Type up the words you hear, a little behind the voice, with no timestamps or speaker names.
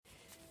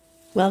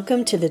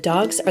Welcome to the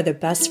Dogs Are the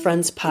Best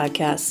Friends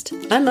podcast.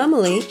 I'm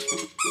Emily,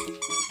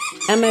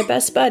 and my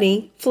best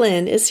buddy,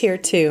 Flynn, is here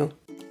too.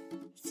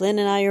 Flynn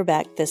and I are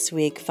back this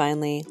week,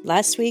 finally.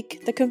 Last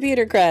week, the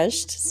computer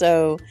crashed,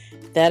 so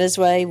that is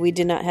why we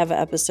did not have an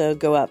episode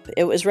go up.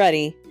 It was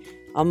ready,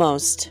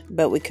 almost,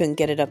 but we couldn't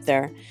get it up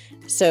there.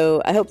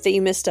 So I hope that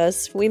you missed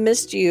us. We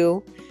missed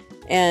you.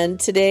 And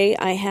today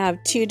I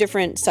have two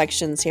different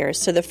sections here.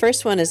 So the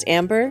first one is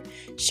Amber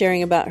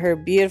sharing about her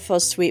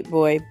beautiful, sweet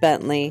boy,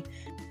 Bentley.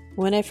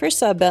 When I first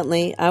saw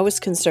Bentley, I was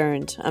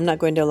concerned. I'm not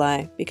going to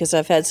lie, because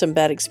I've had some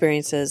bad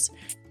experiences.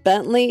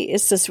 Bentley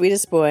is the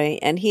sweetest boy,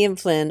 and he and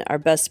Flynn are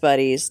best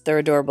buddies. They're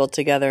adorable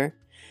together.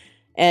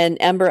 And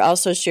Amber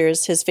also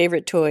shares his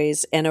favorite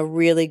toys and a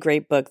really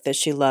great book that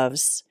she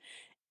loves.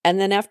 And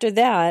then after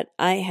that,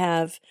 I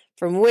have,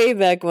 from way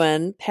back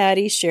when,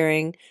 Patty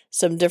sharing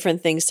some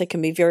different things that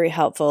can be very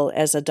helpful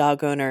as a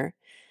dog owner.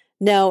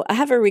 Now, I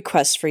have a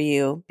request for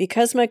you.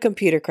 Because my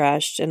computer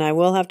crashed, and I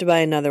will have to buy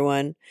another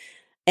one.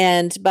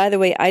 And by the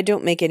way, I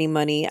don't make any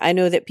money. I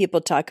know that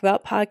people talk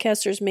about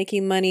podcasters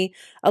making money.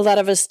 A lot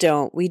of us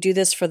don't. We do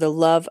this for the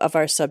love of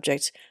our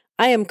subject.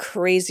 I am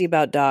crazy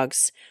about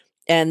dogs,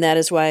 and that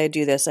is why I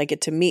do this. I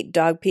get to meet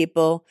dog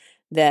people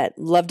that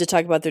love to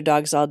talk about their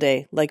dogs all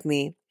day, like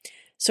me.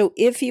 So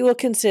if you will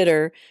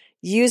consider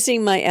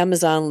using my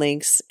Amazon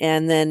links,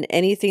 and then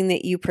anything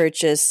that you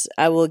purchase,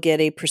 I will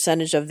get a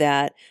percentage of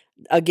that,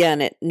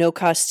 again, at no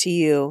cost to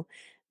you,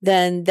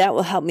 then that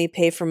will help me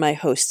pay for my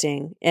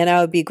hosting, and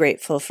I would be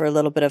grateful for a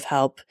little bit of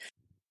help.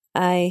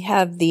 I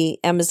have the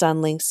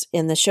Amazon links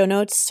in the show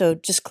notes, so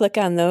just click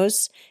on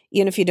those.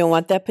 Even if you don't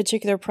want that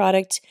particular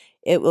product,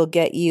 it will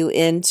get you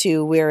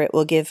into where it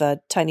will give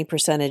a tiny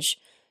percentage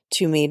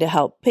to me to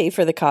help pay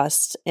for the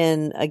cost.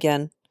 And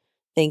again,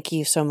 thank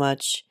you so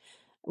much.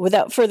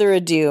 Without further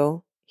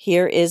ado,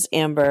 here is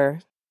Amber.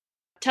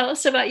 Tell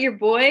us about your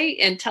boy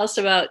and tell us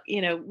about,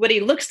 what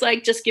he looks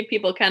like. Just give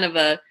people kind of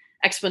a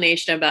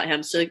explanation about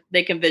him so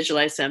they can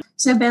visualize him.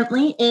 So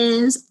Bentley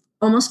is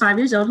almost 5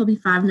 years old. He'll be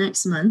 5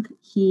 next month.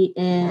 He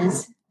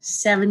is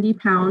 70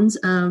 pounds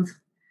of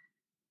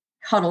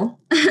cuddle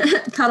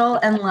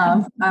and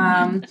love.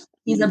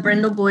 He's a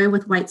brindle boy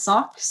with white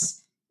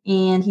socks,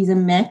 and he's a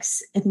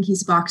mix. I think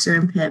he's boxer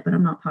and pit, but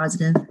I'm not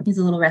positive. He's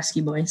a little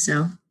rescue boy.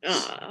 So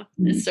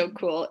that's so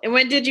cool. And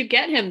when did you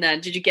get him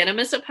then? Did you get him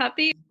as a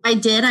puppy? I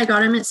did. I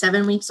got him at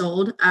 7 weeks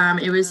old.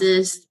 It was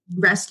this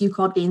rescue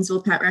called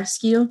Gainesville Pet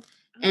Rescue.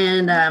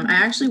 And I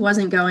actually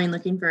wasn't going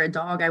looking for a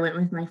dog. I went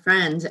with my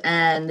friend,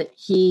 and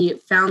he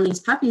found these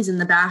puppies in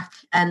the back,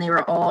 and they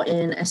were all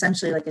in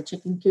essentially like a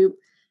chicken coop,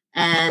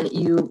 and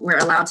you were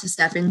allowed to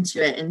step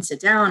into it and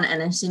sit down.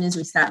 And as soon as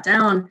we sat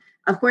down,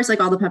 of course,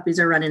 like all the puppies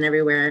are running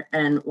everywhere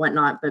and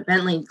whatnot, but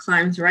Bentley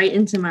climbs right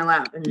into my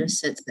lap and just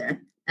sits there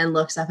and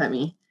looks up at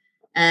me.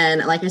 And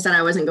like I said,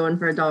 I wasn't going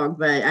for a dog,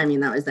 but I mean,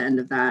 that was the end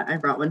of that. I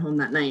brought one home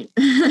that night.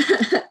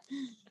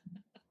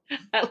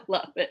 I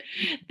love it.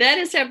 That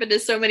has happened to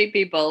so many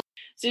people.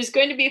 So he's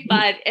going to be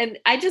 5. And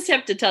I just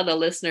have to tell the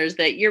listeners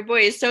that your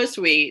boy is so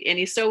sweet and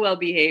he's so well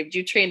behaved.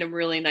 You trained him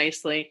really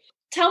nicely.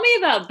 Tell me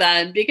about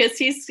Ben, because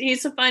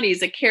he's so funny.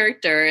 He's a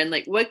character. And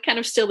like, what kind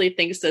of silly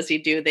things does he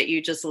do that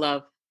you just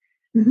love?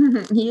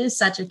 He is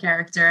such a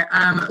character.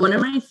 One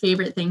of my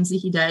favorite things that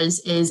he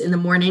does is in the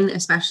morning,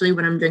 especially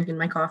when I'm drinking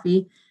my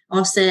coffee,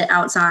 I'll sit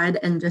outside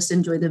and just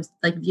enjoy the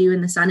view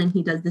in the sun. And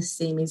he does the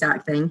same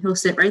exact thing. He'll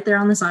sit right there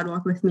on the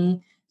sidewalk with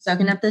me,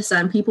 soaking up the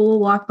sun. People will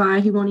walk by.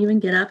 He won't even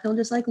get up. He'll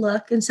just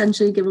look and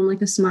essentially give them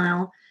a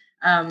smile.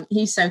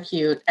 He's so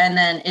cute. And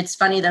then it's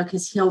funny though,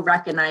 because he'll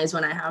recognize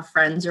when I have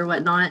friends or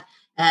whatnot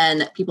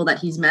and people that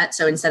he's met.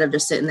 So instead of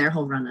just sitting there,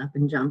 he'll run up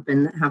and jump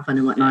and have fun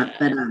and whatnot.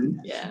 But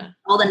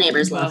all the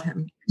neighbors love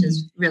him, which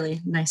is really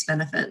nice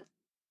benefit.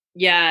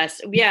 Yes.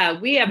 Yeah.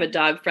 We have a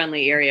dog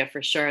friendly area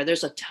for sure.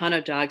 There's a ton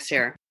of dogs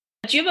here.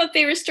 Do you have a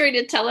favorite story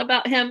to tell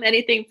about him?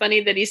 Anything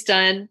funny that he's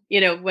done,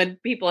 when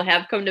people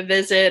have come to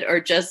visit,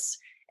 or just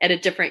at a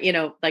different,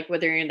 like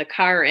whether you're in the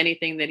car or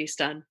anything that he's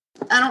done?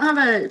 I don't have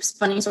a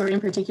funny story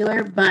in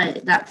particular,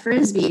 but that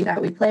Frisbee that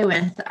we play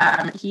with,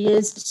 he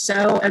is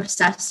so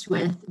obsessed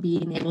with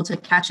being able to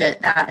catch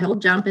it that he'll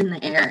jump in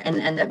the air and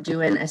end up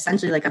doing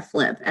essentially like a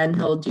flip, and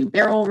he'll do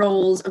barrel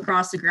rolls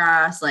across the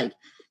grass,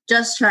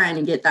 just trying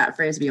to get that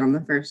Frisbee on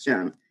the first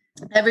jump.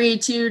 Every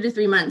 2 to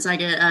 3 months, I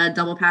get a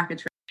double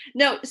package.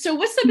 No. So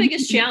what's the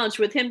biggest challenge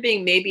with him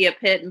being maybe a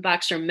pit and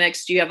boxer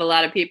mix? Do you have a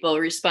lot of people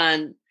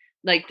respond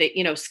like they,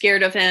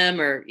 scared of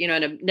him or, in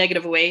a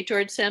negative way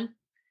towards him?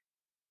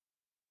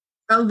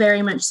 Oh,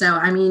 very much so.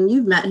 I mean,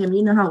 you've met him,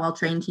 you know how well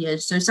trained he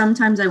is. So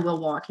sometimes I will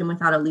walk him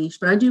without a leash,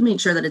 but I do make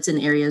sure that it's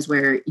in areas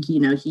where,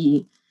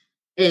 he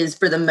is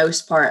for the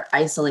most part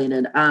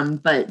isolated.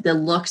 But the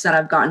looks that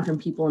I've gotten from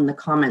people in the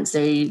comments,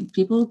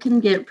 people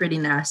can get pretty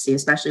nasty,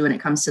 especially when it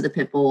comes to the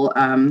pit bull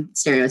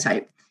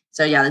stereotype.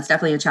 So yeah, that's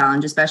definitely a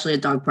challenge, especially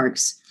at dog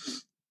parks.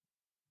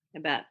 I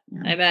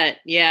bet.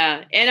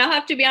 Yeah. And I'll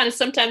have to be honest,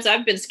 sometimes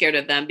I've been scared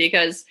of them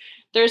because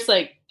there's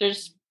a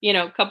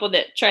couple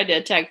that tried to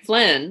attack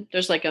Flynn.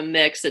 There's a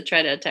mix that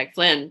tried to attack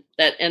Flynn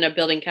that in a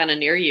building kind of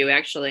near you,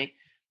 actually.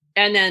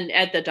 And then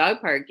at the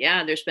dog park,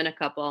 yeah, there's been a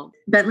couple.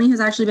 Bentley has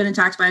actually been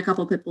attacked by a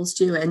couple pit bulls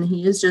too, and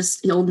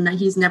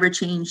he's never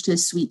changed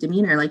his sweet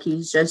demeanor. Like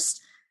he's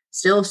just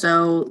still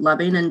so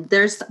loving. And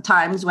there's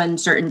times when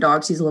certain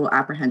dogs he's a little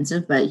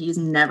apprehensive, but he's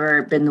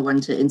never been the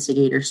one to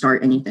instigate or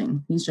start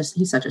anything. He's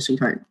such a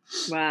sweetheart.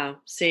 Wow.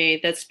 See,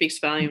 that speaks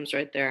volumes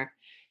right there.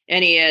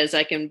 And he is.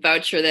 I can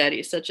vouch for that.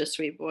 He's such a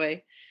sweet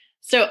boy.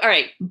 So, all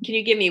right, can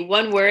you give me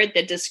one word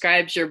that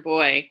describes your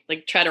boy?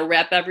 Like try to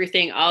wrap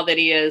everything, all that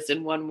he is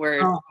in one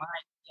word. Oh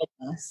my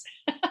goodness.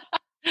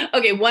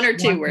 Okay, one or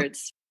two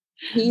words.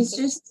 He's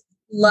just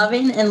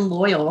loving and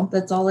loyal.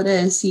 That's all it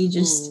is. He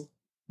just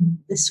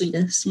the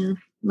sweetest,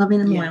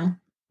 loving and loyal.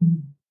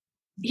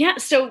 Yeah.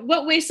 So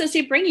what ways does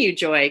he bring you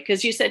joy?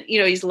 Because you said,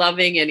 he's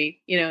loving and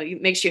he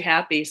makes you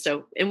happy.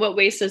 So in what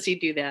ways does he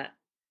do that?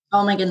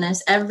 Oh my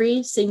goodness.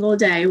 Every single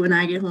day when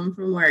I get home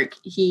from work,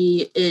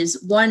 he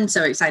is one,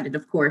 so excited,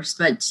 of course,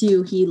 but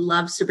two, he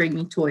loves to bring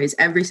me toys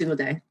every single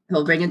day.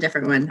 He'll bring a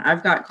different one.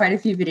 I've got quite a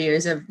few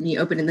videos of me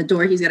opening the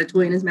door. He's got a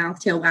toy in his mouth,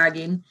 tail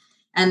wagging.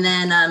 And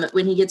then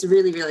when he gets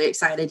really, really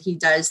excited, he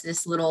does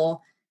this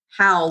little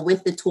howl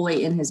with the toy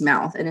in his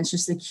mouth. And it's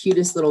just the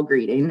cutest little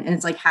greeting. And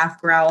it's like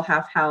half growl,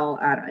 half howl.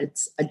 I don't know,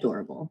 it's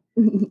adorable.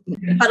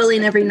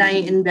 Cuddling every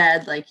night in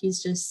bed. Like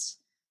he's just,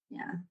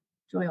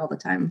 joy all the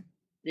time.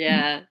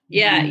 Yeah.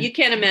 Yeah. You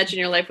can't imagine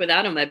your life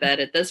without him, I bet,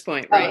 at this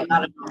point, right? Oh,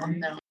 not at all.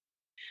 No.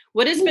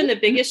 What has been the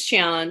biggest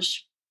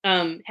challenge?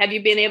 Have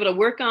you been able to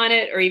work on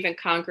it or even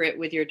conquer it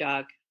with your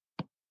dog?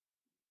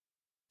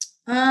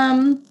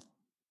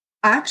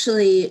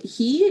 Actually,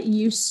 he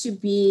used to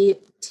be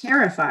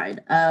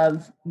terrified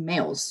of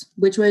males,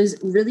 which was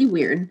really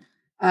weird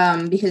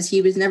because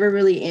he was never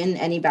really in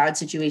any bad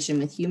situation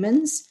with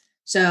humans.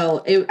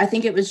 So I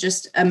think it was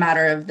just a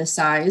matter of the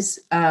size,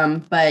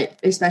 but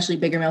especially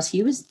bigger males,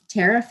 he was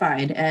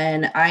terrified.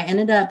 And I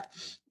ended up,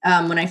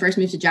 when I first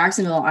moved to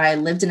Jacksonville, I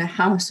lived in a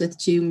house with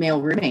 2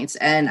 male roommates.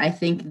 And I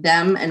think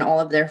them and all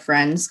of their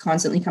friends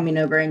constantly coming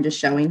over and just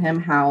showing him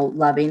how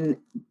loving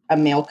a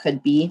male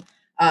could be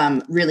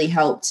really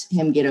helped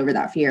him get over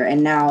that fear.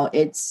 And now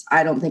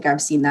I don't think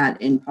I've seen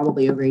that in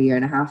probably over a year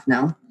and a half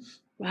now.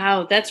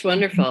 Wow, that's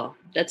wonderful.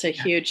 That's a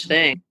huge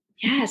thing.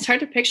 Yeah, it's hard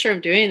to picture him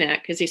doing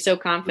that because he's so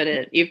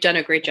confident. You've done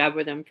a great job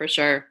with him for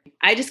sure.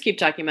 I just keep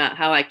talking about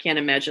how I can't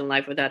imagine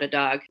life without a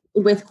dog.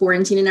 With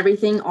quarantine and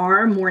everything,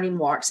 our morning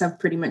walks have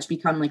pretty much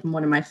become like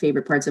one of my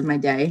favorite parts of my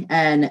day.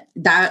 And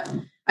that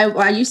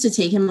I used to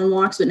take him on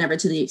walks, but never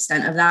to the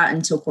extent of that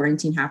until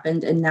quarantine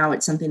happened. And now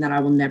it's something that I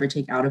will never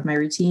take out of my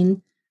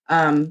routine.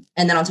 And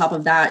then on top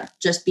of that,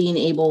 just being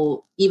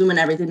able, even when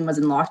everything was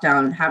in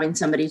lockdown, having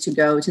somebody to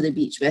go to the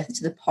beach with,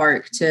 to the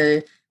park,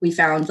 we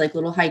found like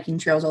little hiking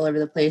trails all over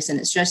the place. And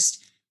it's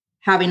just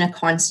having a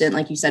constant,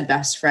 like you said,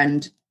 best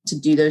friend to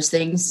do those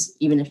things,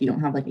 even if you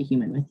don't have like a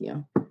human with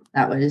you.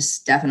 That was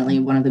definitely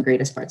one of the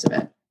greatest parts of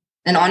it.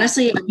 And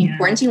honestly, I mean,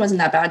 quarantine wasn't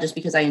that bad just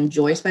because I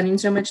enjoy spending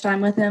so much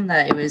time with him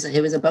that it was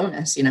a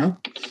bonus,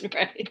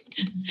 Right.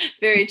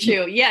 Very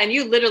true. Yeah. And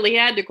you literally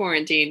had to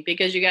quarantine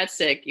because you got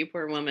sick, you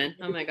poor woman.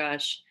 Oh my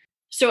gosh.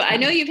 So I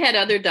know you've had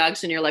other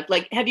dogs in your life.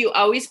 Like, have you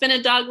always been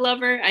a dog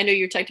lover? I know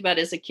you talked about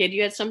as a kid,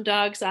 you had some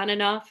dogs on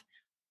and off.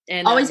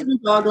 And always been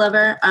a dog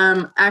lover.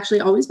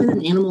 Actually always been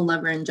an animal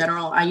lover in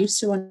general. I used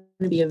to want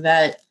to be a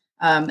vet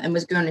and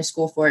was going to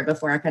school for it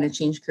before I kind of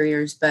changed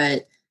careers,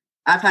 but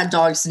I've had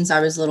dogs since I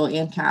was little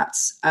and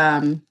cats.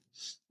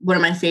 One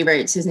of my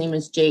favorites, his name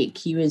was Jake.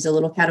 He was a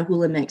little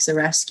Catahoula mix, a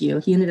rescue.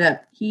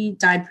 He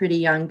died pretty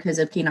young because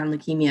of canine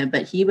leukemia,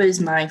 but he was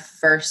my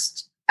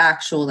first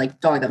actual like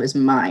dog that was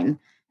mine.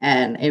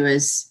 And he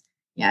was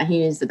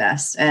the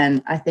best.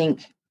 And I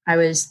think I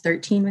was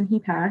 13 when he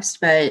passed,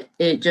 but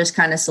it just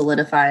kind of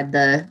solidified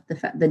the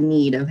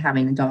need of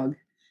having a dog,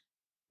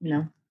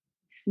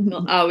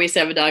 You'll always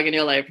have a dog in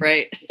your life,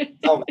 right?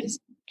 Always.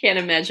 Can't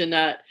imagine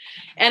that.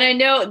 And I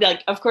know,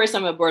 like, of course,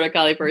 I'm a border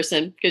collie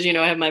person because,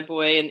 I have my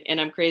boy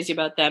and I'm crazy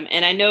about them.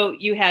 And I know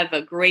you have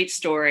a great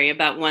story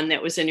about one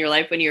that was in your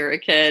life when you were a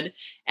kid.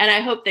 And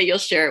I hope that you'll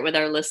share it with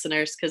our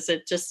listeners because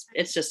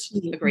it's just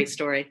a great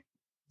story.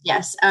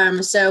 Yes.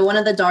 So one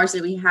of the dogs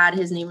that we had,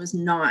 his name was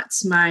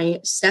Knots.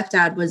 My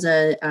stepdad was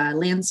a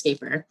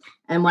landscaper,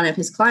 and one of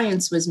his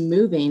clients was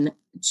moving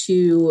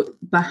to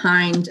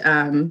behind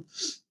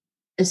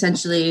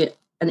essentially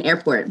an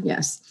airport.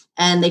 Yes.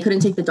 And they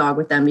couldn't take the dog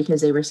with them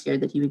because they were scared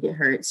that he would get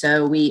hurt.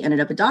 So we ended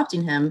up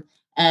adopting him.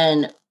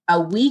 And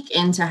a week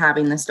into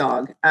having this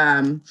dog,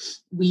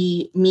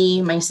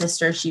 my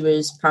sister, she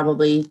was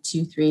probably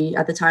 2, 3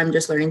 at the time,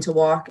 just learning to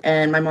walk.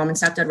 And my mom and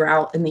stepdad were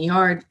out in the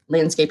yard,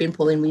 landscaping,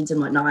 pulling weeds and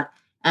whatnot.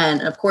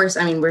 And of course,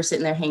 I mean, we're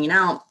sitting there hanging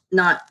out,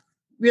 not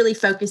really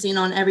focusing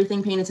on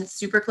everything, paying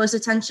super close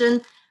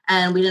attention.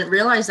 And we didn't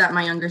realize that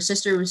my younger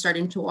sister was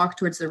starting to walk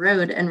towards the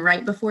road. And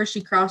right before she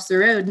crossed the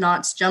road,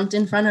 Knots jumped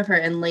in front of her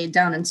and laid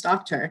down and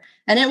stalked her.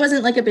 And it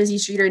wasn't like a busy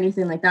street or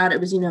anything like that. It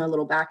was, a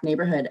little back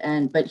neighborhood.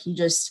 But he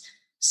just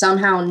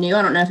somehow knew,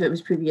 I don't know if it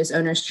was previous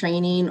owners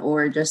training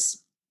or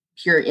just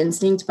pure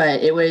instinct,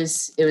 but it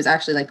was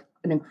actually like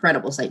an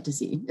incredible sight to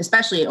see,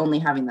 especially only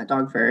having that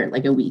dog for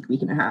like a week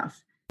and a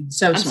half.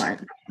 So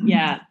smart.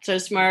 Yeah, so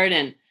smart.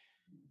 And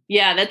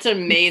yeah, that's an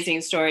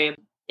amazing story.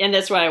 And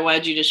that's why I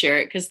wanted you to share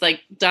it, because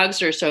like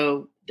dogs are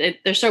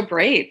they're so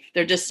brave.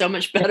 They're just so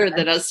much better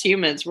than us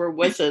humans. We're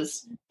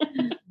wusses.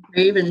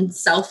 Brave and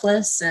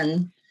selfless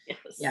and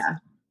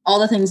all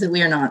the things that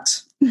we are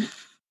not.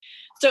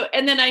 So,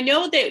 and then I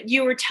know that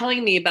you were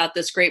telling me about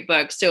this great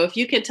book. So if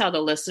you could tell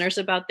the listeners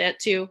about that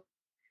too.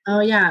 Oh,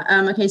 yeah.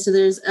 Okay. So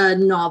there's a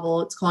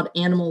novel. It's called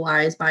Animal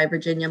Wise by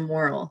Virginia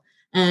Morrill.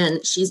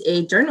 And she's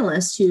a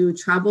journalist who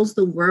travels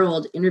the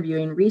world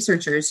interviewing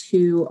researchers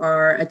who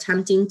are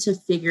attempting to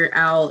figure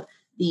out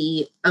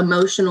the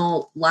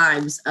emotional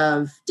lives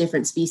of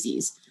different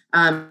species.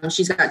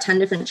 She's got 10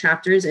 different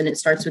chapters, and it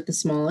starts with the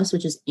smallest,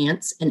 which is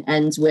ants, and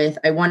ends with,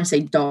 I want to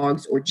say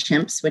dogs or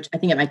chimps, which I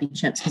think it might be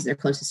chimps because they're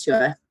closest to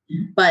us.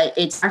 But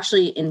it's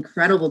actually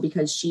incredible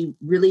because she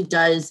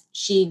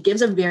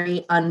gives a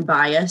very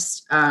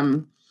unbiased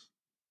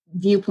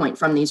viewpoint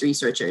from these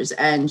researchers.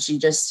 And she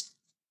just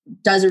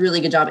does a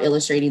really good job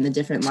illustrating the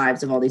different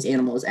lives of all these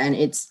animals. And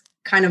it's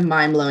kind of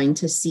mind blowing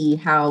to see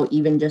how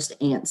even just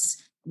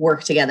ants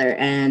work together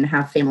and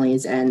have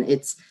families. And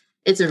it's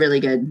a really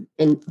good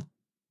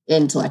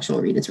intellectual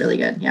read. It's really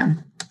good. Yeah.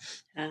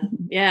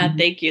 Yeah.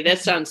 Thank you. That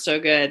sounds so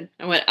good.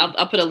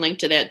 I'll put a link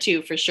to that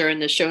too, for sure, in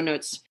the show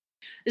notes.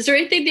 Is there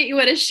anything that you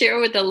want to share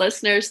with the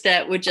listeners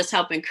that would just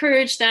help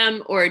encourage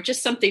them, or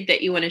just something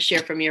that you want to share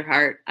from your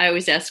heart? I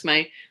always ask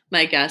my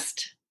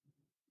guest.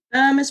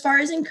 As far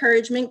as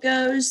encouragement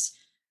goes,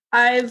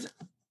 I've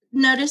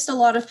noticed a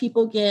lot of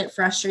people get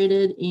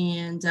frustrated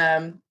and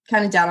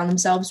kind of down on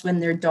themselves when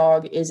their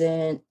dog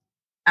isn't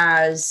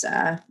as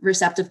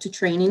receptive to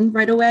training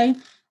right away.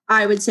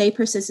 I would say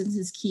persistence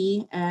is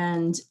key,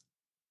 and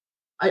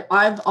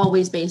I've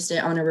always based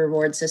it on a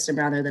reward system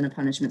rather than a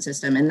punishment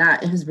system. And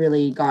that has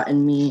really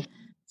gotten me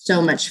so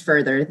much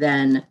further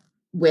than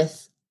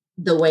with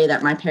the way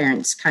that my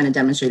parents kind of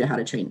demonstrated how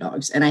to train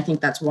dogs. And I think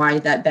that's why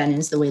that Ben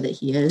is the way that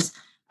he is.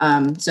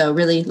 So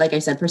really, like I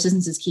said,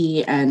 persistence is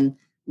key and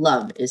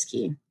love is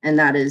key. And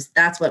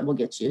that's what will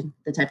get you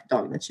the type of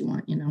dog that you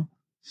want, you know?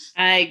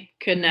 I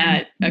could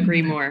not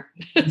agree more.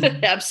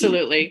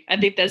 Absolutely. I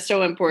think that's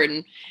so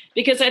important,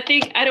 because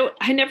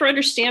I never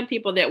understand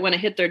people that want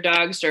to hit their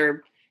dogs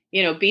or,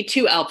 be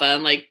too alpha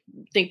and like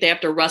think they have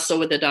to wrestle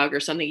with the dog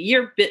or something.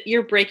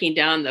 You're breaking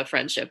down the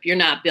friendship. You're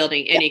not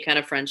building any kind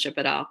of friendship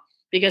at all,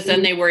 because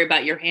then they worry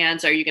about your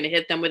hands. Are you going to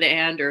hit them with a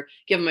hand or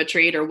give them a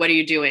treat, or what are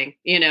you doing?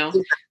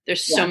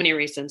 There's so many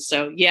reasons.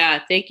 So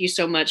yeah, thank you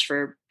so much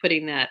for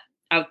putting that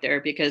out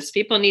there, because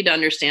people need to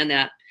understand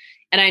that.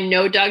 And I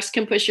know dogs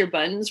can push your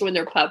buttons when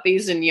they're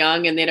puppies and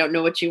young and they don't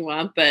know what you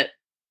want, but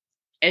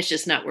it's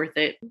just not worth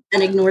it.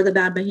 And ignore the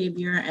bad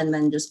behavior and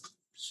then just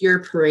pure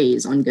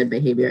praise on good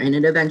behavior. And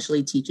it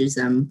eventually teaches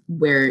them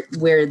where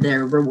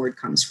their reward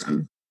comes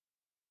from.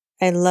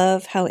 I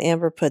love how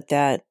Amber put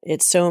that.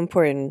 It's so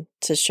important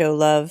to show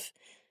love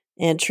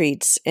and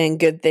treats, and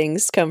good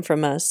things come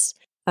from us.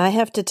 I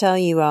have to tell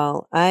you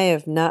all, I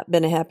have not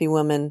been a happy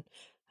woman.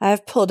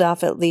 I've pulled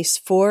off at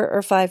least 4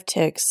 or 5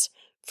 ticks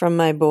from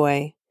my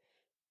boy.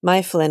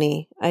 My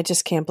Flinny, I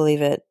just can't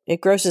believe it.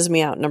 It grosses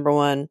me out, number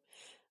one.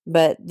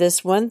 But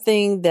this one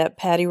thing that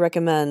Patty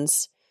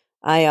recommends,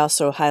 I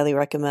also highly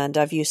recommend.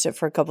 I've used it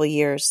for a couple of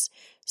years.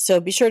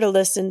 So be sure to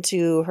listen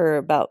to her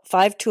about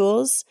 5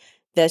 tools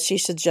that she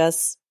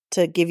suggests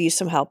to give you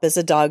some help as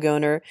a dog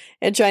owner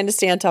and trying to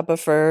stay on top of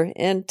fur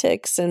and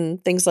ticks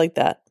and things like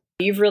that.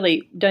 You've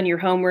really done your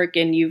homework,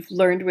 and you've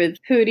learned with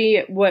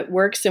Hootie what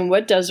works and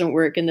what doesn't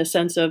work in the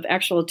sense of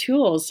actual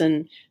tools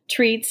and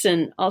treats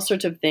and all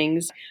sorts of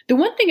things. The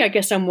one thing I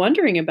guess I'm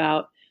wondering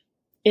about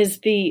is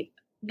the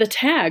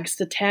tags,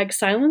 the tag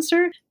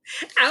silencer.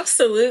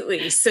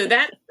 Absolutely. So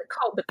that's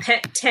called the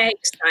Pet Tag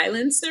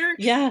Silencer.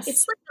 Yes.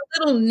 It's like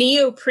a little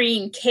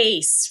neoprene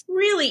case,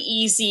 really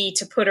easy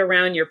to put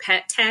around your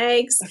pet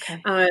tags.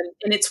 Okay. And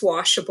it's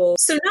washable.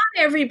 So not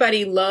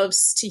everybody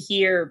loves to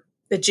hear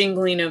the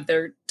jingling of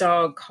their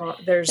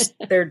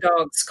their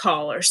dog's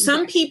collar.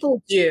 Some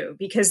people do,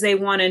 because they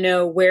want to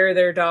know where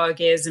their dog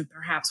is and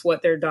perhaps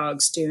what their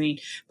dog's doing.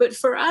 But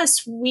for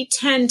us, we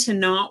tend to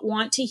not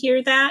want to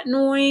hear that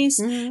noise.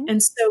 Mm-hmm.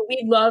 And so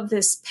we love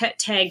this Pet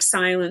Tag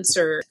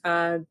Silencer.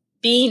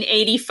 Being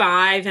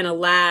 85 and a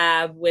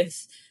lab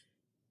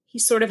he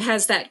sort of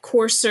has that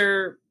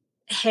coarser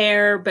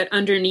hair, but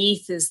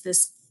underneath is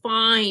this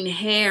fine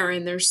hair,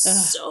 and there's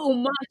so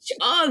much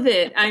of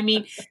it. I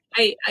mean,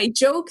 I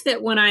joke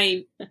that when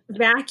I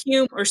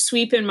vacuum or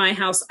sweep in my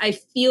house, I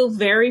feel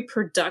very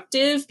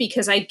productive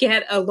because I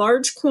get a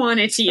large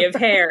quantity of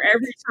hair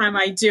every time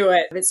I do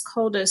it. It's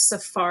called a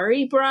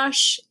safari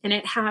brush, and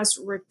it has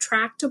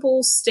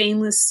retractable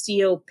stainless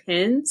steel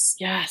pins.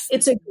 Yes.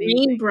 It's a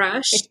green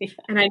brush,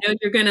 and I know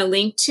you're going to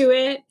link to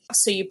it.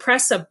 So you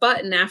press a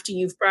button after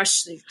you've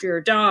brushed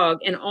your dog,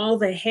 and all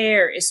the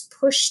hair is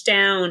pushed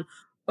down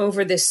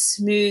over this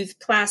smooth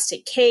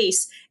plastic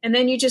case. And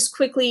then you just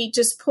quickly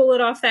pull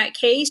it off that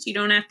case. You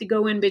don't have to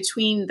go in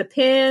between the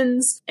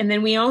pins. And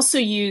then we also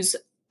use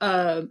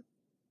a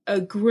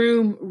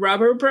groom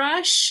rubber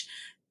brush.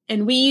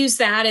 And we use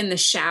that in the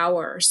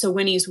shower. So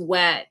when he's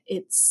wet,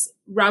 it's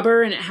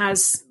rubber and it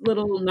has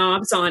little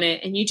knobs on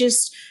it. And you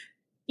just,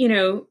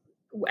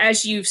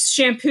 as you've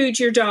shampooed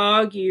your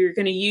dog, you're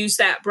going to use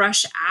that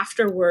brush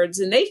afterwards.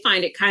 And they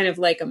find it kind of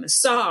like a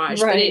massage,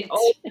 but it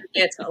also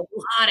gets a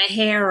lot of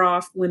hair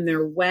off when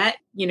they're wet.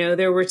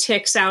 There were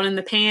ticks out in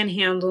the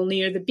panhandle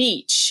near the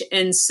beach.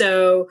 And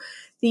so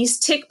these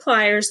tick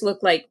pliers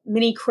look like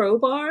mini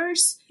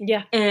crowbars.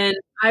 Yeah. And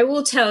I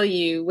will tell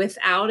you,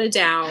 without a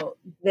doubt,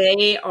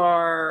 they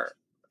are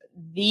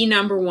the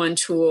number one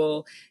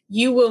tool.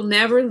 You will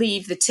never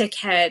leave the tick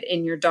head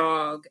in your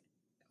dog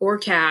or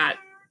cat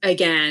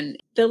again.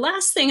 The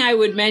last thing I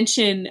would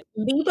mention,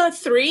 Liba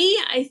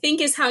 3, I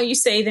think is how you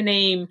say the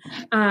name.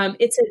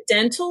 It's a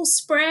dental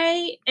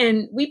spray,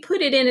 and we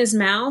put it in his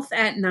mouth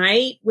at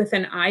night with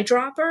an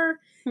eyedropper.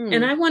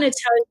 And I want to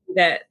tell you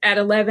that at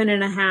 11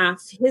 and a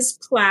half, his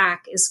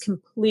plaque is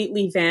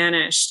completely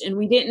vanished, and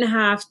we didn't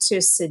have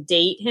to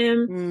sedate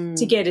him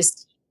to get his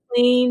teeth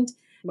cleaned.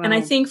 Wow. And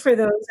I think for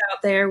those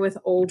out there with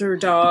older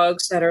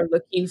dogs that are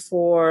looking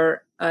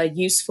for a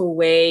useful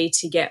way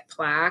to get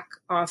plaque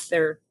off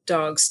their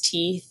dog's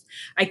teeth,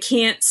 I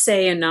can't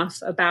say enough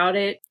about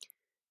it.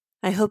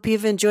 I hope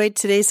you've enjoyed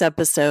today's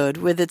episode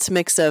with its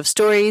mix of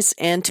stories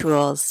and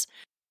tools.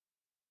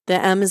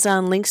 The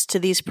Amazon links to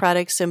these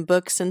products and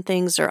books and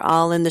things are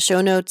all in the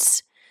show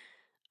notes.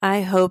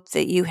 I hope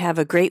that you have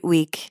a great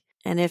week.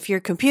 And if your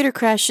computer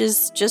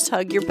crashes, just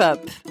hug your pup.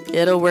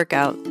 It'll work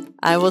out.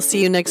 I will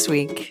see you next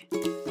week.